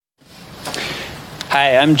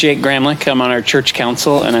Hi, I'm Jake Gramlich. I'm on our church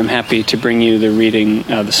council, and I'm happy to bring you the reading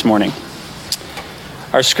this morning.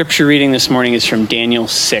 Our scripture reading this morning is from Daniel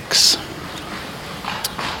 6.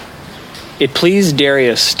 It pleased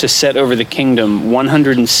Darius to set over the kingdom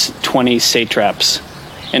 120 satraps,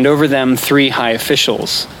 and over them 3 high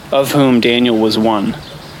officials, of whom Daniel was one,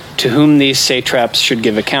 to whom these satraps should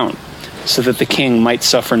give account, so that the king might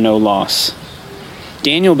suffer no loss.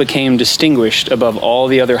 Daniel became distinguished above all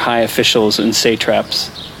the other high officials and satraps,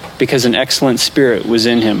 because an excellent spirit was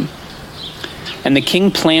in him. And the king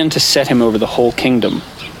planned to set him over the whole kingdom.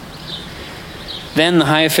 Then the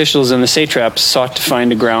high officials and the satraps sought to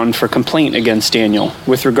find a ground for complaint against Daniel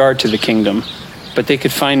with regard to the kingdom, but they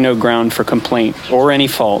could find no ground for complaint or any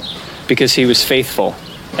fault, because he was faithful,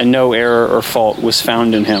 and no error or fault was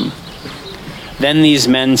found in him. Then these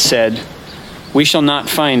men said, "We shall not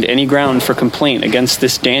find any ground for complaint against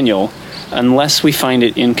this Daniel unless we find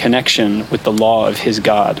it in connection with the law of his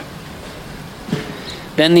God."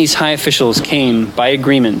 Then these high officials came by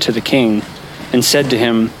agreement to the king and said to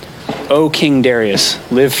him, "O King Darius,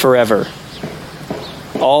 live forever."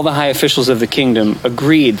 All the high officials of the kingdom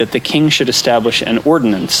agreed that the king should establish an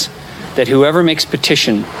ordinance that whoever makes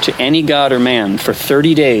petition to any god or man for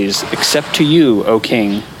 30 days, except to you, O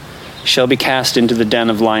king, shall be cast into the den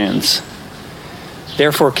of lions.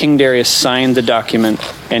 Therefore King Darius signed the document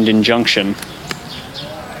and injunction.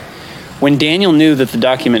 When Daniel knew that the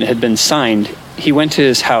document had been signed, he went to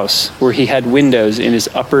his house, where he had windows in his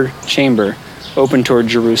upper chamber open toward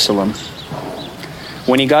Jerusalem.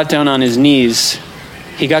 When he got down on his knees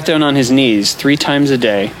 3 times a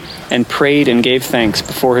day and prayed and gave thanks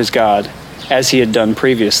before his God, as he had done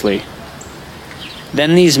previously.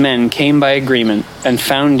 Then these men came by agreement and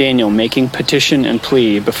found Daniel making petition and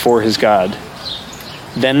plea before his God.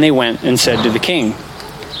 Then they went and said to the king,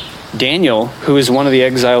 "Daniel, who is one of the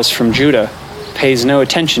exiles from Judah, pays no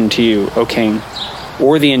attention to you, O king,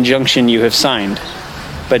 or the injunction you have signed,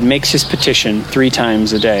 but makes his petition 3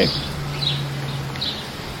 times a day."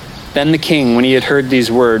 Then the king, when he had heard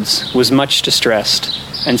these words, was much distressed,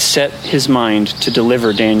 and set his mind to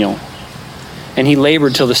deliver Daniel. And he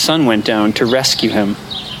labored till the sun went down to rescue him.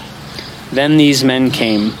 Then these men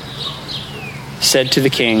came, said to the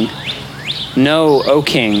king, "Know, O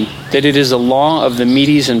king, that it is a law of the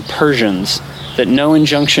Medes and Persians that no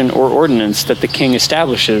injunction or ordinance that the king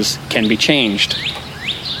establishes can be changed."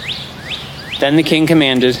 Then the king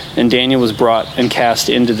commanded, and Daniel was brought and cast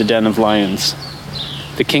into the den of lions.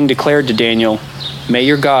 The king declared to Daniel, "May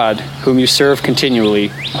your God, whom you serve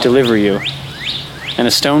continually, deliver you." And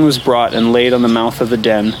a stone was brought and laid on the mouth of the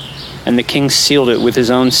den, and the king sealed it with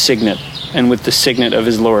his own signet and with the signet of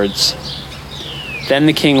his lords. Then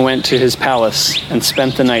the king went to his palace and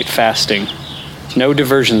spent the night fasting. No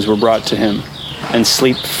diversions were brought to him, and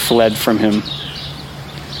sleep fled from him.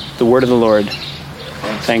 The word of the Lord.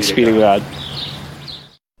 Thanks be to God.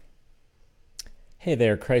 Hey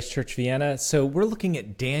there, Christ Church Vienna. So we're looking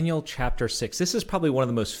at Daniel chapter 6. This is probably one of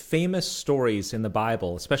the most famous stories in the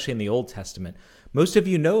Bible, especially in the Old Testament. Most of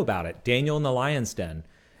you know about it, Daniel in the lion's den.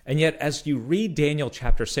 And yet, as you read Daniel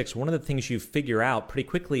chapter 6, one of the things you figure out pretty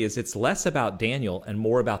quickly is it's less about Daniel and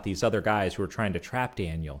more about these other guys who are trying to trap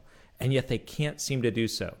Daniel. And yet they can't seem to do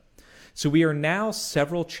so. So we are now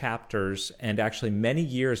several chapters and actually many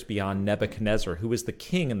years beyond Nebuchadnezzar, who was the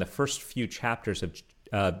king in the first few chapters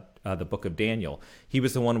of the book of Daniel. He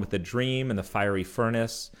was the one with the dream and the fiery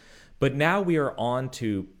furnace. But now we are on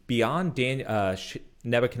to beyond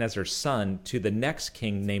Nebuchadnezzar's son to the next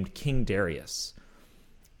king named King Darius.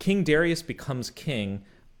 King Darius becomes king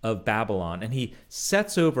of Babylon, and he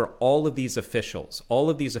sets over all of these officials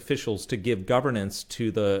to give governance to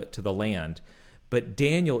the land. But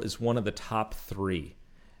Daniel is one of the top 3.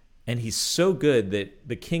 And he's so good that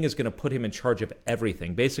the king is going to put him in charge of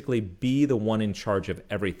everything, basically be the one in charge of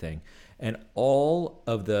everything. And all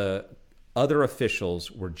of the other officials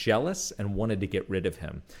were jealous and wanted to get rid of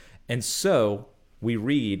him. And so we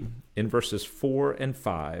read in verses 4 and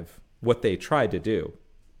 5 what they tried to do.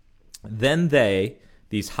 Then they,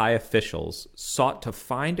 these high officials, sought to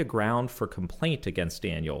find a ground for complaint against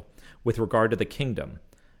Daniel with regard to the kingdom.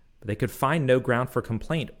 But they could find no ground for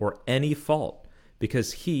complaint or any fault,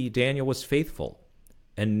 because he, Daniel, was faithful,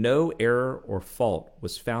 and no error or fault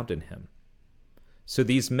was found in him. So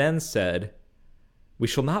these men said, "We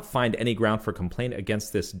shall not find any ground for complaint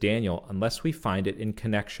against this Daniel unless we find it in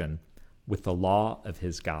connection with the law of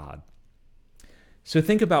his God." So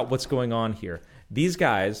think about what's going on here. These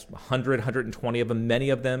guys, 100, 120 of them,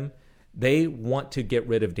 many of them, they want to get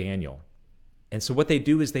rid of Daniel. And so what they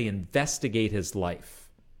do is they investigate his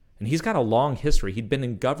life. And he's got a long history. He'd been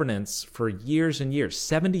in governance for years and years,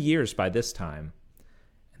 70 years by this time.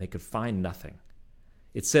 they could find nothing.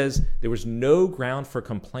 It says there was no ground for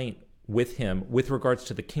complaint with him with regards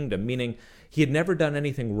to the kingdom, meaning he had never done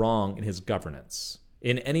anything wrong in his governance,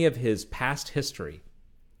 in any of his past history.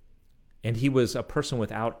 And he was a person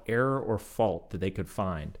without error or fault that they could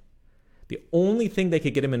find. The only thing they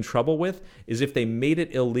could get him in trouble with is if they made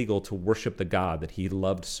it illegal to worship the God that he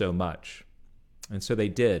loved so much. And so they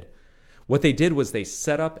did. What they did was they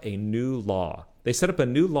set up a new law. They set up a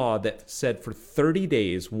new law that said for 30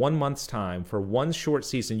 days, 1 month's time, for one short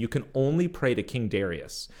season, you can only pray to King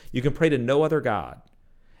Darius. You can pray to no other God.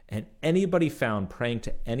 And anybody found praying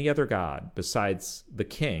to any other God besides the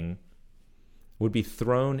king would be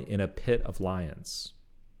thrown in a pit of lions.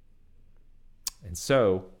 And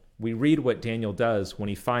so we read what Daniel does when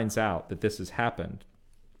he finds out that this has happened,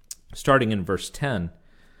 starting in verse 10.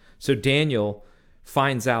 So Daniel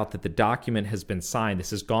finds out that the document has been signed.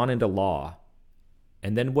 This has gone into law.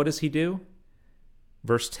 And then what does he do?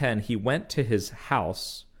 Verse 10, he went to his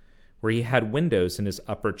house where he had windows in his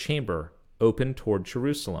upper chamber open toward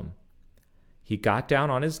Jerusalem. He got down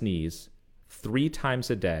on his knees 3 times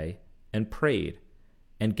a day and prayed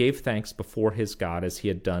and gave thanks before his God as he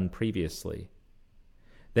had done previously.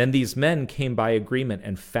 Then these men came by agreement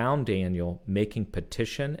and found Daniel making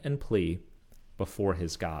petition and plea before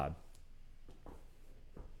his God.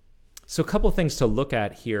 So a couple of things to look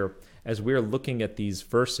at here as we're looking at these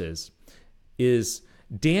verses is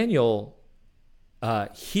Daniel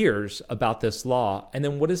hears about this law, and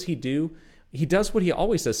then what does he do? He does what he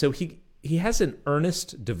always does. So he has an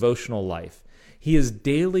earnest devotional life. He is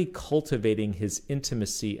daily cultivating his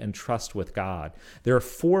intimacy and trust with God. There are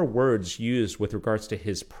 4 words used with regards to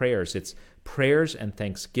his prayers. It's prayers and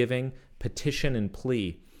thanksgiving, petition and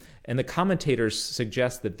plea. And the commentators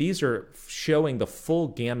suggest that these are showing the full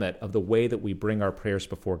gamut of the way that we bring our prayers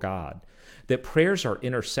before God. That prayers are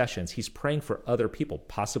intercessions. He's praying for other people,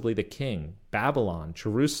 possibly the king, Babylon,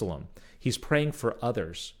 Jerusalem. He's praying for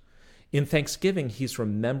others. In thanksgiving, he's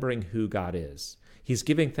remembering who God is. He's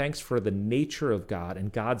giving thanks for the nature of God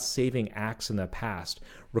and God's saving acts in the past,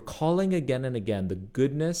 recalling again and again the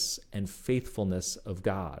goodness and faithfulness of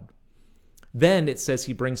God. Then it says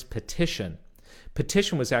he brings petition.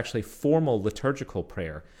 Petition was actually formal liturgical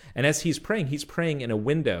prayer. And as he's praying in a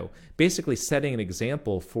window, basically setting an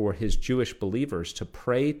example for his Jewish believers to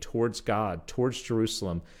pray towards God, towards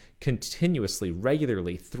Jerusalem, continuously,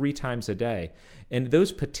 regularly, 3 times a day. And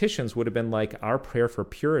those petitions would have been like our prayer for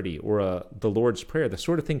purity or the Lord's Prayer, the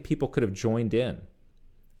sort of thing people could have joined in,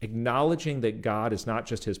 acknowledging that God is not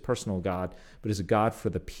just his personal God, but is a God for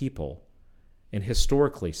the people, and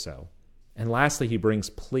historically so. And lastly, he brings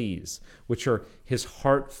pleas, which are his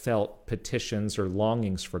heartfelt petitions or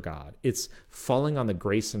longings for God. It's falling on the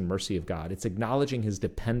grace and mercy of God. It's acknowledging his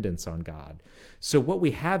dependence on God. So what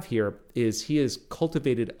we have here is he has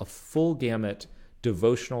cultivated a full gamut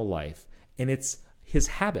devotional life, and it's his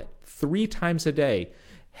habit. 3 times a day,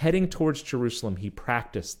 heading towards Jerusalem, he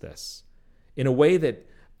practiced this in a way that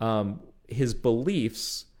his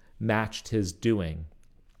beliefs matched his doing.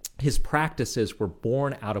 His practices were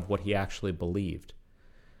born out of what he actually believed.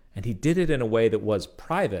 And he did it in a way that was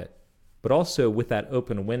private, but also with that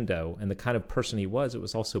open window, and the kind of person he was, it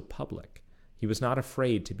was also public. He was not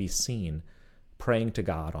afraid to be seen praying to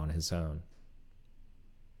God on his own.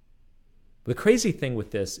 The crazy thing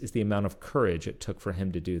with this is the amount of courage it took for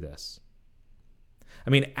him to do this.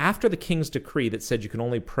 I mean, after the king's decree that said you can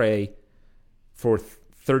only pray for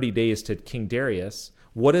 30 days to King Darius,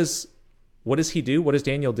 what does he do? What does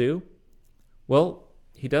Daniel do? Well,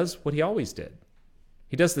 he does what he always did.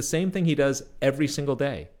 He does the same thing he does every single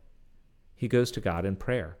day. He goes to God in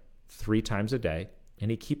prayer 3 times a day, and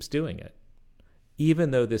he keeps doing it, even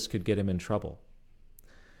though this could get him in trouble.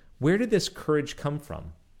 Where did this courage come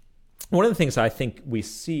from? One of the things I think we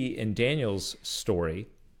see in Daniel's story,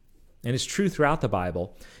 and it's true throughout the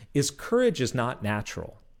Bible, is courage is not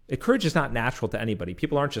natural. Courage is not natural to anybody.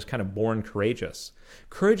 People aren't just kind of born courageous.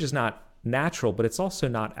 Courage is not natural, but it's also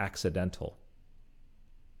not accidental.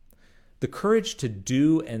 The courage to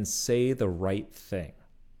do and say the right thing,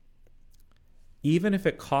 even if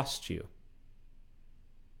it costs you,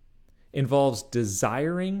 involves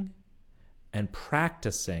desiring and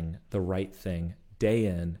practicing the right thing day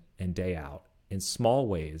in and day out in small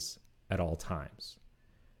ways at all times.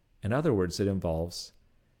 In other words, it involves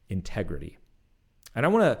integrity. And I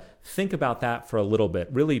want to think about that for a little bit,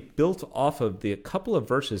 really built off of the couple of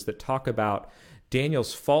verses that talk about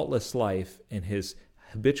Daniel's faultless life and his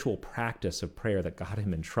habitual practice of prayer that got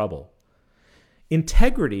him in trouble.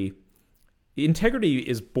 Integrity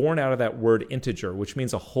is born out of that word integer, which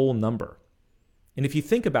means a whole number. And if you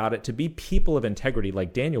think about it, to be people of integrity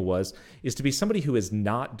like Daniel was, is to be somebody who is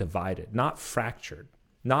not divided, not fractured,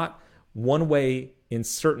 not one way in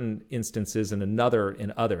certain instances and another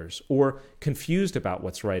in others, or confused about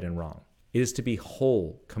what's right and wrong. It is to be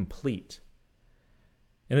whole, complete.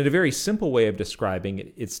 And in a very simple way of describing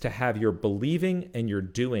it, it's to have your believing and your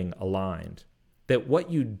doing aligned. That what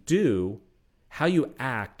you do, how you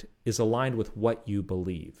act, is aligned with what you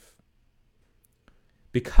believe.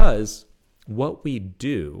 Because what we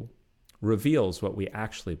do reveals what we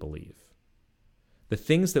actually believe. The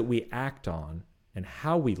things that we act on and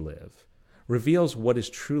how we live reveals what is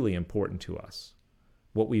truly important to us,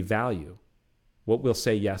 what we value, what we'll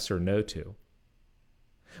say yes or no to.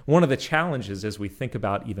 One of the challenges as we think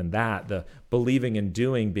about even that, the believing and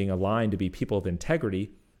doing being aligned to be people of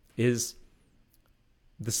integrity, is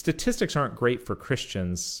the statistics aren't great for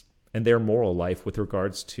Christians and their moral life with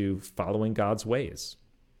regards to following God's ways.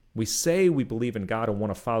 We say we believe in God and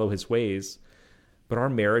want to follow his ways, but our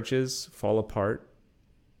marriages fall apart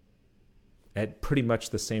at pretty much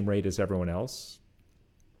the same rate as everyone else.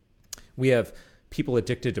 We have people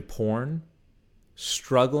addicted to porn,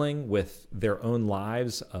 struggling with their own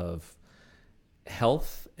lives of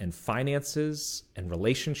health and finances and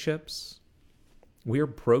relationships. We are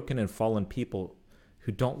broken and fallen people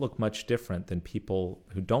who don't look much different than people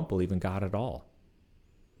who don't believe in God at all.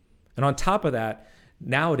 And on top of that,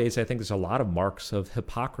 nowadays I think there's a lot of marks of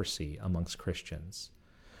hypocrisy amongst Christians,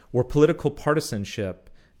 or political partisanship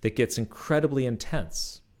that gets incredibly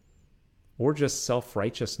intense, or just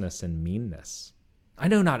self-righteousness and meanness. I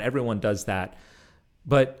know not everyone does that,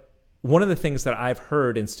 but one of the things that I've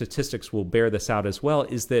heard, and statistics will bear this out as well,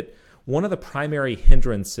 is that one of the primary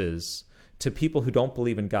hindrances to people who don't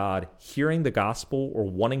believe in God hearing the gospel or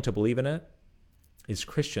wanting to believe in it is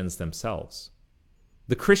Christians themselves.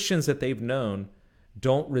 The Christians that they've known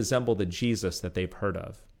don't resemble the Jesus that they've heard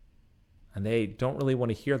of, and they don't really want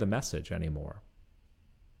to hear the message anymore.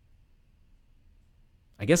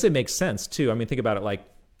 I guess it makes sense, too. I mean, think about it like,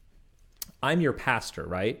 I'm your pastor,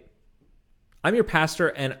 right? I'm your pastor,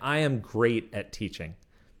 and I am great at teaching.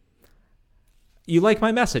 You like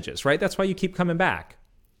my messages, right? That's why you keep coming back.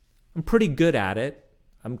 I'm pretty good at it.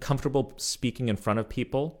 I'm comfortable speaking in front of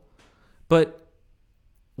people. But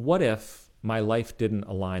what if my life didn't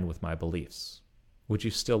align with my beliefs? Would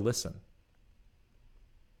you still listen?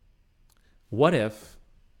 What if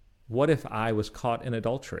I was caught in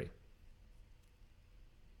adultery?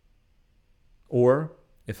 Or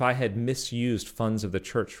if I had misused funds of the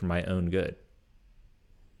church for my own good?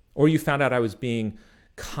 Or you found out I was being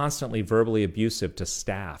constantly verbally abusive to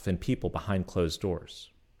staff and people behind closed doors?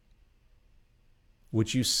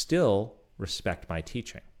 Would you still respect my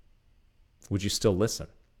teaching? Would you still listen?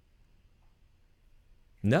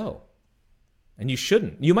 No. And you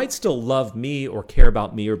shouldn't. You might still love me or care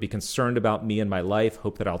about me or be concerned about me and my life,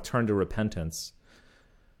 hope that I'll turn to repentance.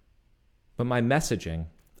 But my messaging,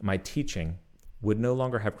 my teaching, would no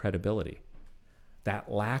longer have credibility.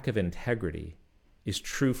 That lack of integrity is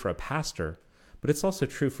true for a pastor, but it's also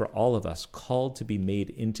true for all of us called to be made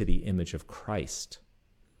into the image of Christ,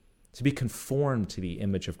 to be conformed to the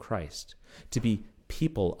image of Christ, to be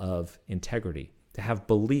people of integrity, to have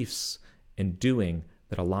beliefs and doing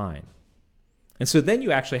that align. And so then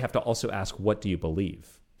you actually have to also ask, what do you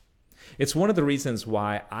believe? It's one of the reasons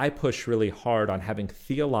why I push really hard on having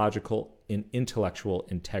theological and intellectual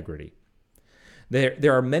integrity.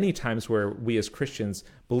 There are many times where we as Christians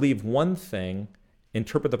believe one thing,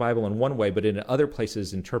 interpret the Bible in one way, but in other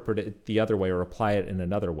places interpret it the other way or apply it in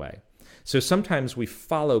another way. So sometimes we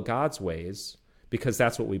follow God's ways because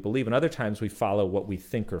that's what we believe, and other times we follow what we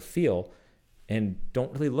think or feel and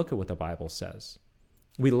don't really look at what the Bible says.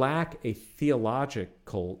 We lack a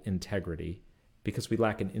theological integrity because we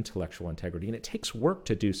lack an intellectual integrity, and it takes work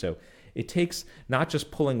to do so. It takes not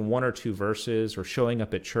just pulling one or two verses or showing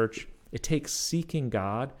up at church. It takes seeking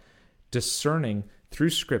God, discerning through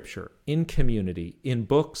Scripture, in community, in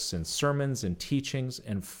books and sermons and teachings,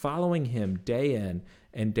 and following Him day in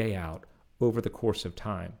and day out over the course of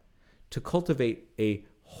time to cultivate a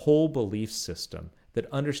whole belief system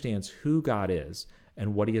that understands who God is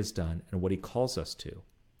and what He has done and what He calls us to.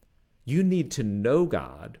 You need to know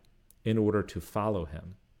God in order to follow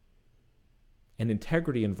Him. And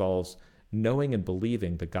integrity involves knowing and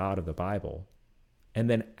believing the God of the Bible and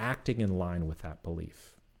then acting in line with that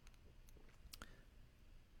belief.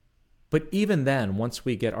 But even then, once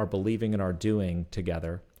we get our believing and our doing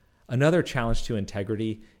together, another challenge to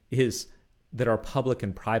integrity is that our public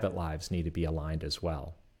and private lives need to be aligned as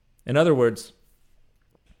well. In other words,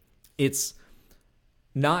 it's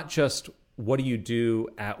not just what do you do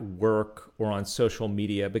at work or on social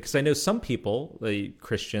media? Because I know some people, the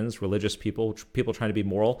Christians, religious people, people trying to be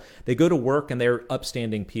moral, they go to work and they're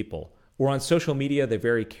upstanding people. Or on social media, they're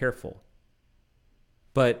very careful.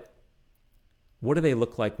 But what do they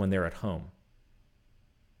look like when they're at home?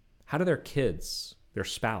 How do their kids, their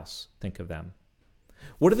spouse, think of them?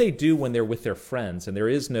 What do they do when they're with their friends and there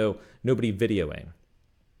is nobody videoing?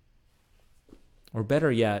 Or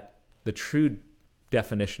better yet, the true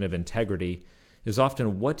definition of integrity is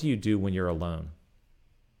often, what do you do when you're alone?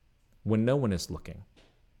 When no one is looking?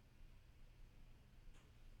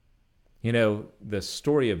 You know, the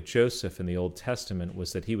story of Joseph in the Old Testament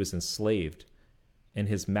was that he was enslaved and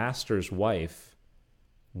his master's wife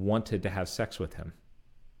wanted to have sex with him.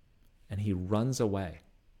 And he runs away.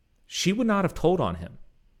 She would not have told on him.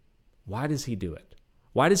 Why does he do it?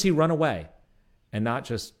 Why does he run away and not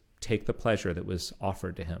just take the pleasure that was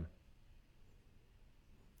offered to him?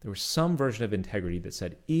 There was some version of integrity that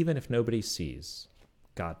said, even if nobody sees,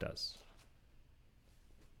 God does.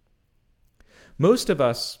 Most of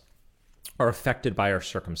us are affected by our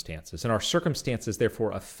circumstances, and our circumstances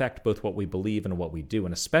therefore affect both what we believe and what we do,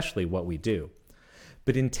 and especially what we do.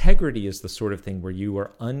 But integrity is the sort of thing where you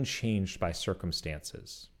are unchanged by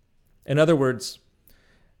circumstances. In other words,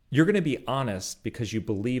 you're going to be honest because you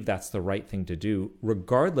believe that's the right thing to do,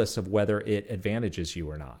 regardless of whether it advantages you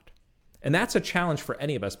or not. And that's a challenge for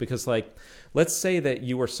any of us because, let's say that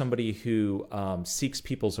you are somebody who seeks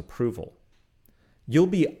people's approval. You'll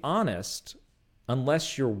be honest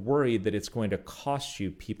unless you're worried that it's going to cost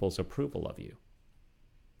you people's approval of you.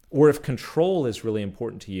 Or if control is really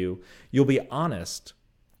important to you, you'll be honest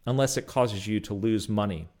unless it causes you to lose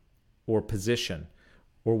money or position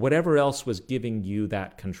or whatever else was giving you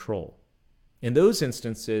that control. In those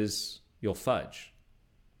instances, you'll fudge.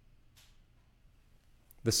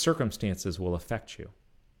 The circumstances will affect you.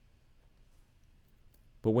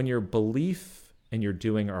 But when your belief and your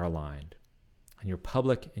doing are aligned, and your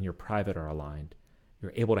public and your private are aligned,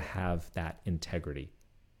 you're able to have that integrity.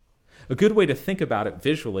 A good way to think about it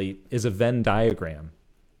visually is a Venn diagram.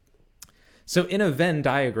 So in a Venn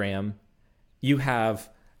diagram, you have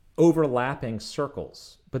overlapping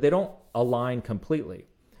circles, but they don't align completely.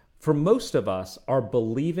 For most of us, our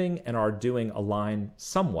believing and our doing align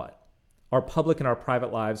somewhat. Our public and our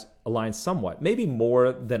private lives align somewhat, maybe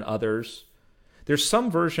more than others. There's some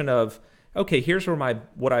version of, okay, here's where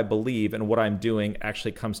what I believe and what I'm doing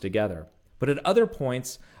actually comes together. But at other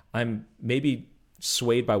points, I'm maybe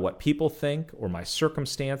swayed by what people think or my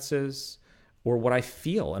circumstances or what I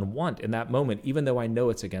feel and want in that moment, even though I know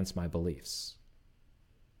it's against my beliefs.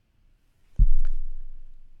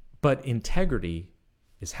 But integrity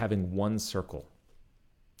is having one circle.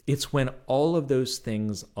 It's when all of those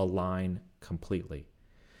things align completely.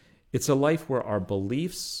 It's a life where our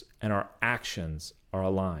beliefs and our actions are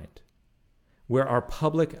aligned, where our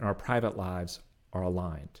public and our private lives are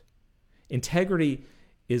aligned. Integrity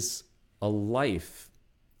is a life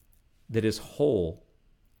that is whole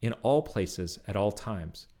in all places at all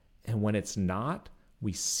times. And when it's not,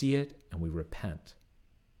 we see it and we repent.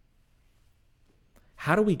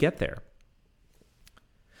 How do we get there?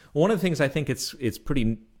 Well, one of the things I think it's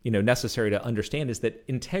pretty necessary to understand is that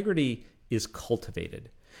integrity is cultivated.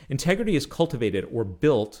 Integrity is cultivated or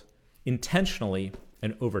built intentionally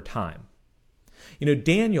and over time.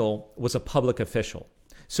 Daniel was a public official.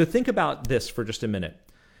 So think about this for just a minute.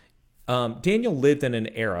 Daniel lived in an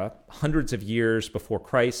era hundreds of years before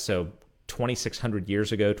Christ, so 2,600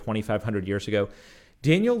 years ago, 2,500 years ago.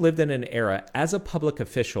 Daniel lived in an era as a public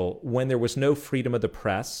official when there was no freedom of the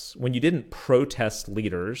press, when you didn't protest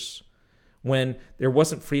leaders, when there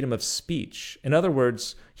wasn't freedom of speech. In other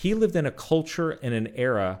words, he lived in a culture and an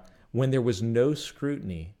era when there was no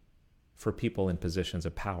scrutiny for people in positions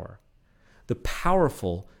of power. The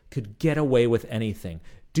powerful could get away with anything,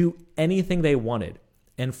 do anything they wanted.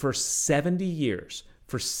 And for 70 years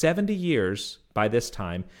by this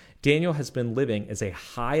time, Daniel has been living as a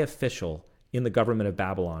high official in the government of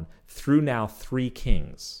Babylon through now 3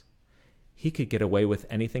 kings. He could get away with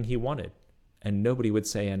anything he wanted, and nobody would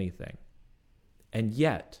say anything. And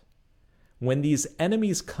yet, when these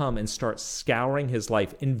enemies come and start scouring his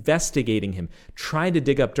life, investigating him, trying to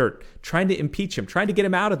dig up dirt, trying to impeach him, trying to get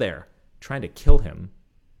him out of there, trying to kill him,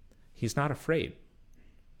 he's not afraid.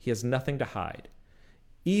 He has nothing to hide.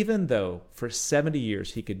 Even though for 70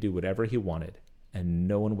 years he could do whatever he wanted and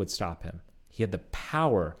no one would stop him. He had the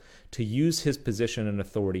power to use his position and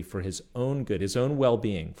authority for his own good, his own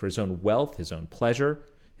well-being, for his own wealth, his own pleasure,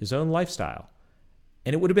 his own lifestyle.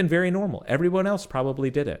 And it would have been very normal. Everyone else probably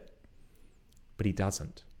did it. But he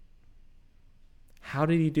doesn't. How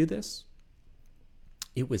did he do this?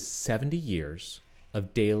 It was 70 years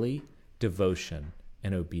of daily devotion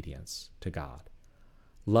and obedience to God.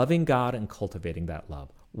 Loving God and cultivating that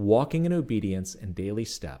love. Walking in obedience in daily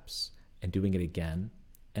steps and doing it again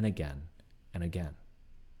and again and again.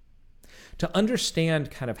 To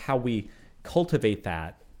understand kind of how we cultivate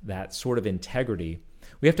that sort of integrity,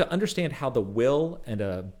 we have to understand how the will and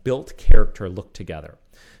a built character look together.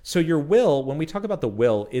 So your will, when we talk about the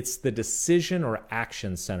will, it's the decision or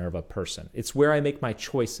action center of a person. It's where I make my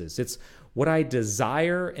choices. It's what I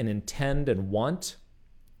desire and intend and want.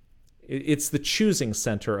 It's the choosing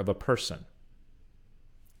center of a person.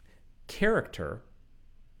 Character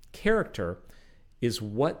is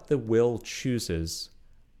what the will chooses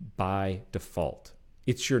by default.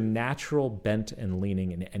 It's your natural bent and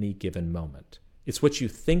leaning in any given moment. It's what you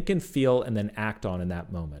think and feel and then act on in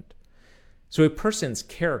that moment. So a person's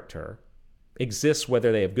character exists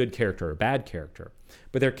whether they have good character or bad character,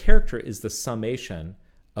 but their character is the summation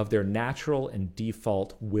of their natural and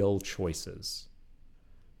default will choices.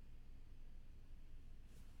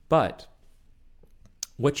 But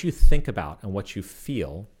what you think about and what you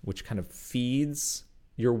feel, which kind of feeds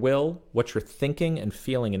your will, what you're thinking and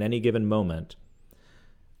feeling in any given moment,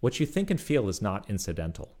 what you think and feel is not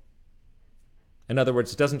incidental. In other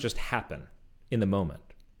words, it doesn't just happen in the moment.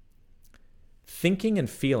 Thinking and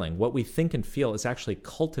feeling, what we think and feel, is actually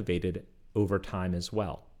cultivated over time as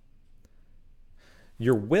well.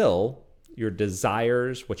 Your will, your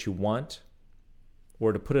desires, what you want,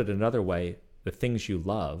 or to put it another way, the things you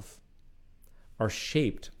love, are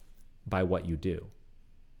shaped by what you do.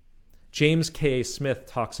 James K. Smith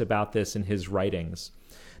talks about this in his writings.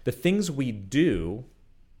 The things we do,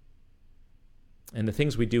 and the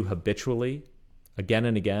things we do habitually, again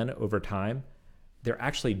and again over time, they're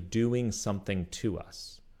actually doing something to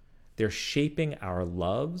us. They're shaping our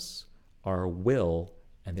loves, our will,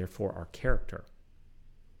 and therefore our character.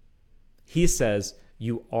 He says,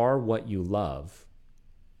 you are what you love,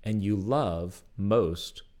 and you love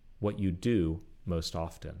most what you do most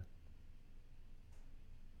often.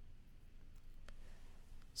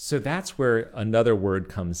 So that's where another word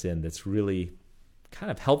comes in that's really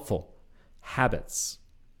kind of helpful. Habits.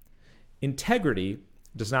 Integrity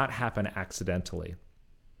does not happen accidentally.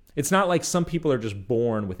 It's not like some people are just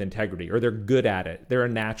born with integrity or they're good at it. They're a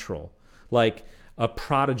natural, like a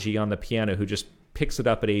prodigy on the piano who just picks it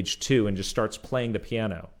up at age 2 and just starts playing the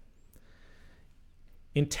piano.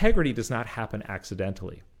 Integrity does not happen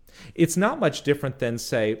accidentally. It's not much different than,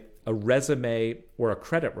 say, a resume or a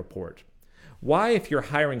credit report. Why, if you're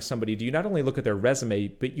hiring somebody, do you not only look at their resume,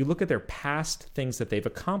 but you look at their past things that they've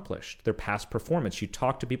accomplished, their past performance? You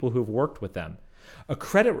talk to people who've worked with them. A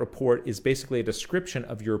credit report is basically a description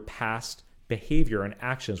of your past behavior and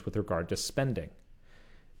actions with regard to spending.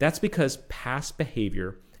 That's because past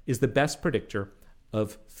behavior is the best predictor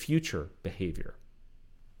of future behavior.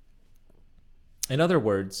 In other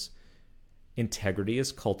words, integrity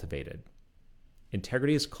is cultivated.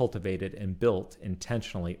 Integrity is cultivated and built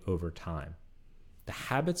intentionally over time. The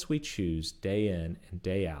habits we choose day in and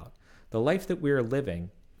day out, the life that we are living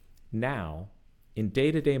now in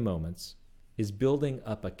day-to-day moments, is building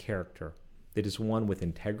up a character that is one with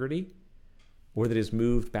integrity or that is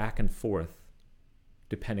moved back and forth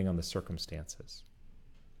depending on the circumstances.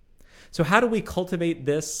 So how do we cultivate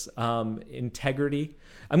this integrity?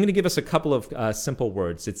 I'm going to give us a couple of simple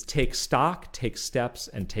words. It's take stock, take steps,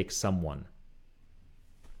 and take someone.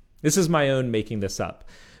 This is my own making this up.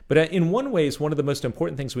 But in one way, one of the most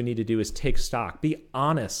important things we need to do is take stock. Be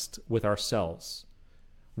honest with ourselves.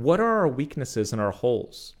 What are our weaknesses and our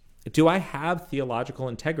holes? Do I have theological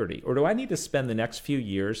integrity? Or do I need to spend the next few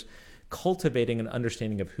years cultivating an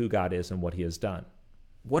understanding of who God is and what he has done?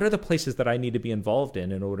 What are the places that I need to be involved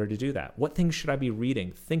in order to do that? What things should I be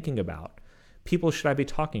reading, thinking about? People should I be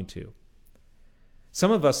talking to?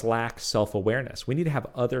 Some of us lack self-awareness. We need to have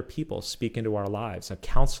other people speak into our lives, a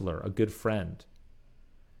counselor, a good friend,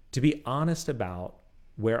 to be honest about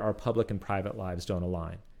where our public and private lives don't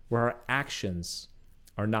align, where our actions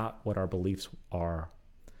are not what our beliefs are,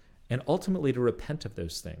 and ultimately to repent of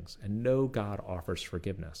those things and know God offers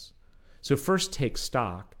forgiveness. So first take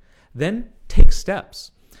stock, then take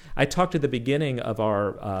steps. I talked at the beginning of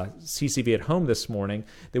our CCV at Home this morning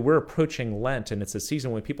that we're approaching Lent, and it's a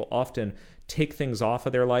season when people often take things off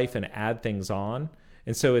of their life and add things on.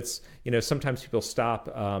 And so it's, sometimes people stop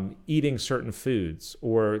eating certain foods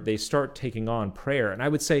or they start taking on prayer. And I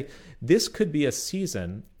would say this could be a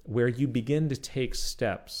season where you begin to take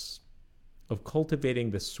steps of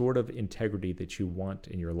cultivating the sort of integrity that you want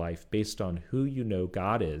in your life based on who you know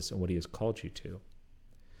God is and what he has called you to.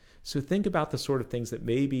 So think about the sort of things that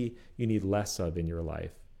maybe you need less of in your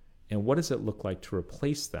life And what does it look like to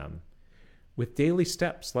replace them with daily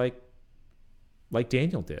steps like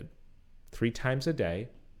Daniel did? 3 times a day,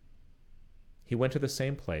 he went to the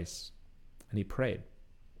same place and he prayed.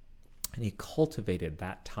 And he cultivated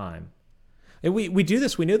that time. And we do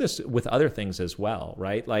this, we know this with other things as well,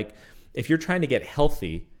 right? Like if you're trying to get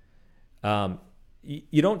healthy,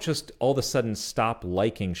 you don't just all of a sudden stop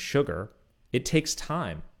liking sugar. It takes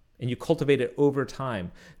time. And you cultivate it over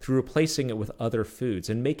time through replacing it with other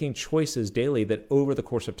foods and making choices daily that over the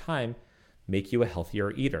course of time make you a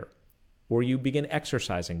healthier eater. Or you begin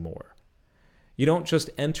exercising more. You don't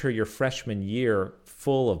just enter your freshman year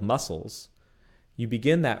full of muscles. You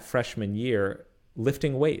begin that freshman year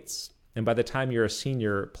lifting weights. And by the time you're a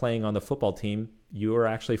senior playing on the football team, you are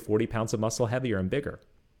actually 40 pounds of muscle heavier and bigger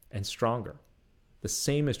and stronger. The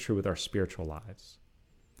same is true with our spiritual lives.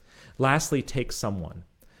 Lastly, take someone.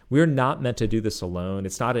 We're not meant to do this alone.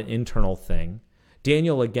 It's not an internal thing.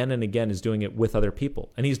 Daniel again and again is doing it with other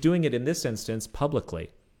people. And he's doing it in this instance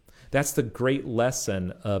publicly. That's the great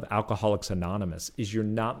lesson of Alcoholics Anonymous, is you're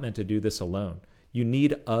not meant to do this alone. You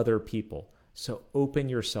need other people. So open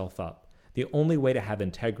yourself up. The only way to have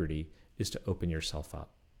integrity is to open yourself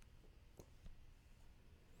up.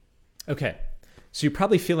 Okay, so you're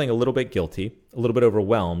probably feeling a little bit guilty, a little bit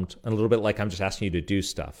overwhelmed, and a little bit like I'm just asking you to do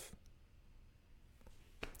stuff.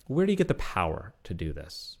 Where do you get the power to do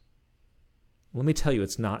this? Let me tell you,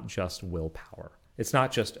 it's not just willpower. It's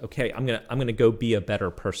not just, okay, I'm gonna go be a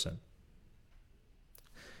better person.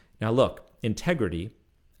 Now look, integrity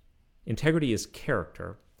is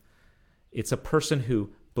character. It's a person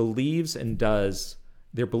who believes and does,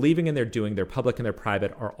 their believing and their doing, their public and their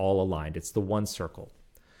private are all aligned. It's the one circle.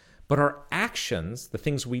 But our actions, the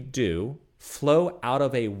things we do, flow out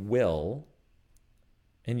of a will.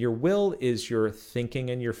 And your will is your thinking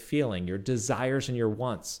and your feeling, your desires and your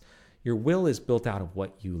wants. Your will is built out of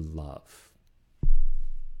what you love.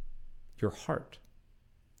 Your heart.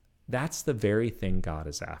 That's the very thing God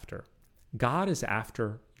is after. God is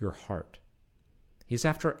after your heart. He's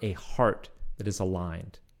after a heart that is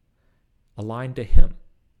aligned to Him.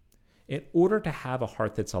 In order to have a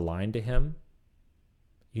heart that's aligned to Him,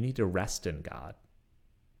 you need to rest in God,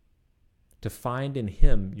 to find in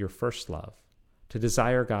Him your first love, to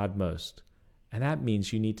desire God most. And that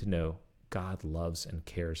means you need to know God loves and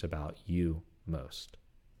cares about you most.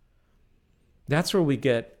 That's where we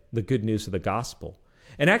get the good news of the gospel.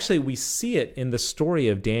 And actually, we see it in the story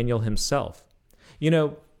of Daniel himself. You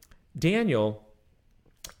know, Daniel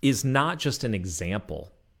is not just an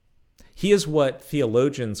example. He is what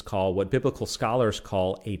theologians call, what biblical scholars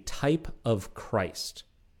call, a type of Christ.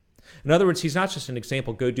 In other words, he's not just an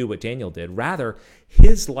example, go do what Daniel did. Rather,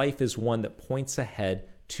 his life is one that points ahead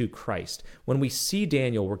to Christ. When we see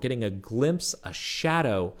Daniel, we're getting a glimpse, a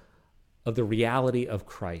shadow of the reality of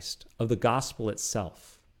Christ, of the gospel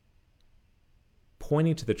itself,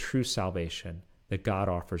 pointing to the true salvation that God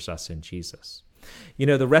offers us in Jesus. You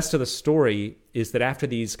know, the rest of the story is that after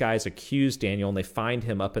these guys accuse Daniel and they find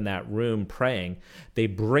him up in that room praying, they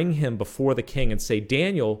bring him before the king and say,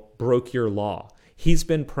 Daniel broke your law. He's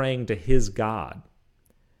been praying to his God.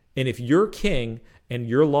 And if you're king and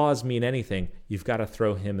your laws mean anything, you've got to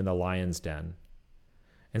throw him in the lion's den.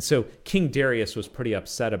 And so King Darius was pretty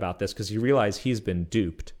upset about this because he realized he's been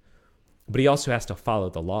duped, but he also has to follow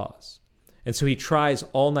the laws. And so he tries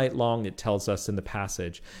all night long, it tells us in the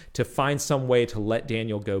passage, to find some way to let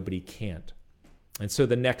Daniel go, but he can't. And so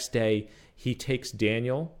the next day, he takes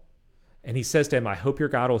Daniel, and he says to him, I hope your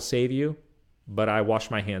God will save you, but I wash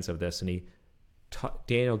my hands of this. And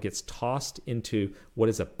Daniel gets tossed into what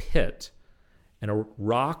is a pit, and a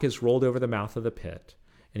rock is rolled over the mouth of the pit,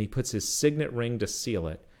 and he puts his signet ring to seal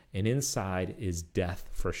it, and inside is death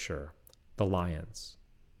for sure, the lions.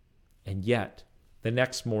 And yet, the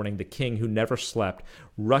next morning, the king, who never slept,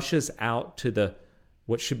 rushes out to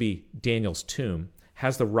what should be Daniel's tomb,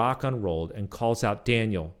 has the rock unrolled, and calls out,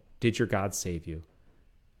 Daniel, did your God save you?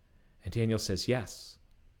 And Daniel says, yes,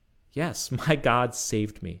 my God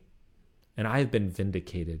saved me, and I have been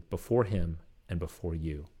vindicated before him and before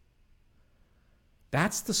you.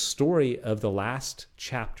 That's the story of the last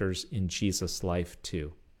chapters in Jesus' life,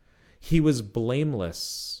 too. He was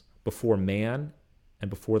blameless before man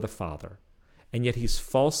and before the Father. And yet he's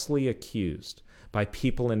falsely accused by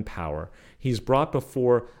people in power. He's brought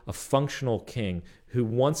before a functional king who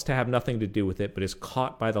wants to have nothing to do with it, but is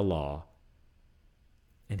caught by the law.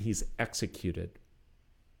 And he's executed.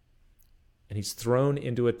 And he's thrown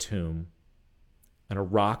into a tomb, and a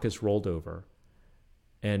rock is rolled over,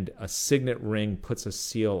 and a signet ring puts a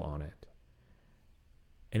seal on it.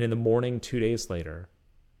 And in the morning, 2 days later,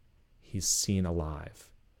 he's seen alive.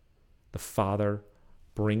 The Father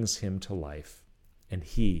brings him to life, and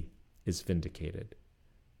he is vindicated.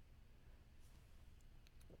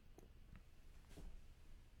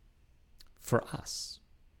 For us,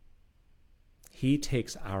 he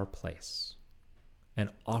takes our place and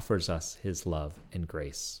offers us his love and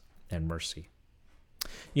grace and mercy.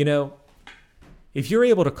 You know, if you're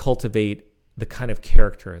able to cultivate the kind of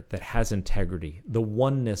character that has integrity, the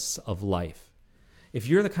oneness of life, if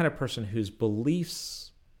you're the kind of person whose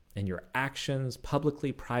beliefs and your actions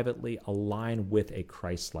publicly, privately align with a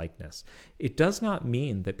Christ-likeness, it does not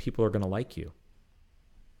mean that people are going to like you.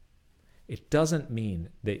 It doesn't mean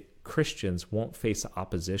that Christians won't face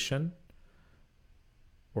opposition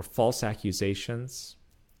or false accusations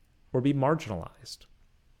or be marginalized.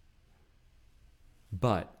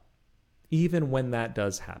 But even when that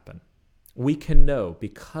does happen, we can know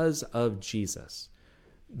because of Jesus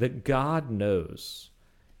that God knows.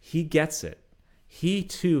 He gets it. He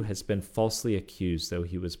too has been falsely accused, though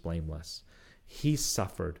he was blameless. He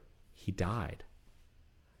suffered. He died.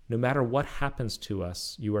 No matter what happens to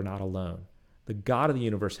us, you are not alone. The God of the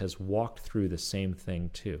universe has walked through the same thing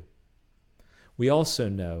too. We also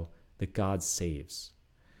know that God saves.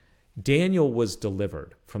 Daniel was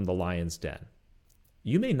delivered from the lion's den.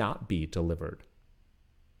 You may not be delivered.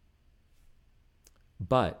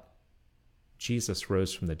 But Jesus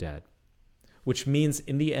rose from the dead, which means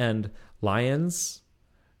in the end, lions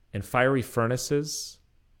and fiery furnaces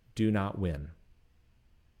do not win.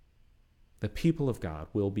 The people of God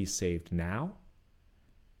will be saved now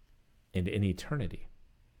and in eternity.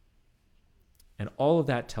 And all of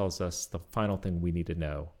that tells us the final thing we need to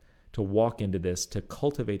know to walk into this, to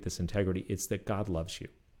cultivate this integrity. It's that God loves you.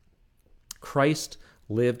 Christ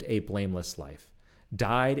lived a blameless life,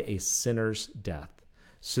 died a sinner's death,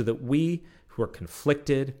 so that we who are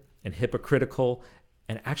conflicted and hypocritical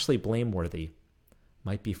and actually blameworthy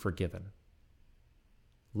might be forgiven,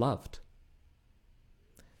 loved,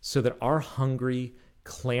 so that our hungry,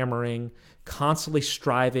 clamoring, constantly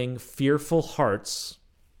striving, fearful hearts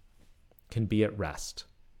can be at rest.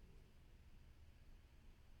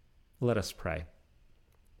 Let us pray.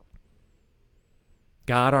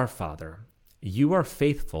 God our Father, you are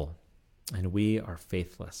faithful and we are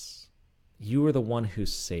faithless. You are the one who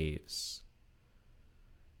saves,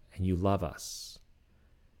 and you love us.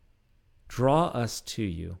 Draw us to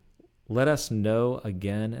you. Let us know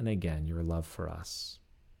again and again your love for us,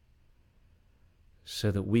 so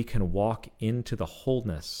that we can walk into the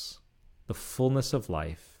wholeness, the fullness of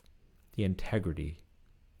life, the integrity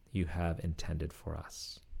you have intended for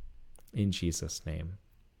us. In Jesus' name,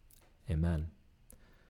 amen.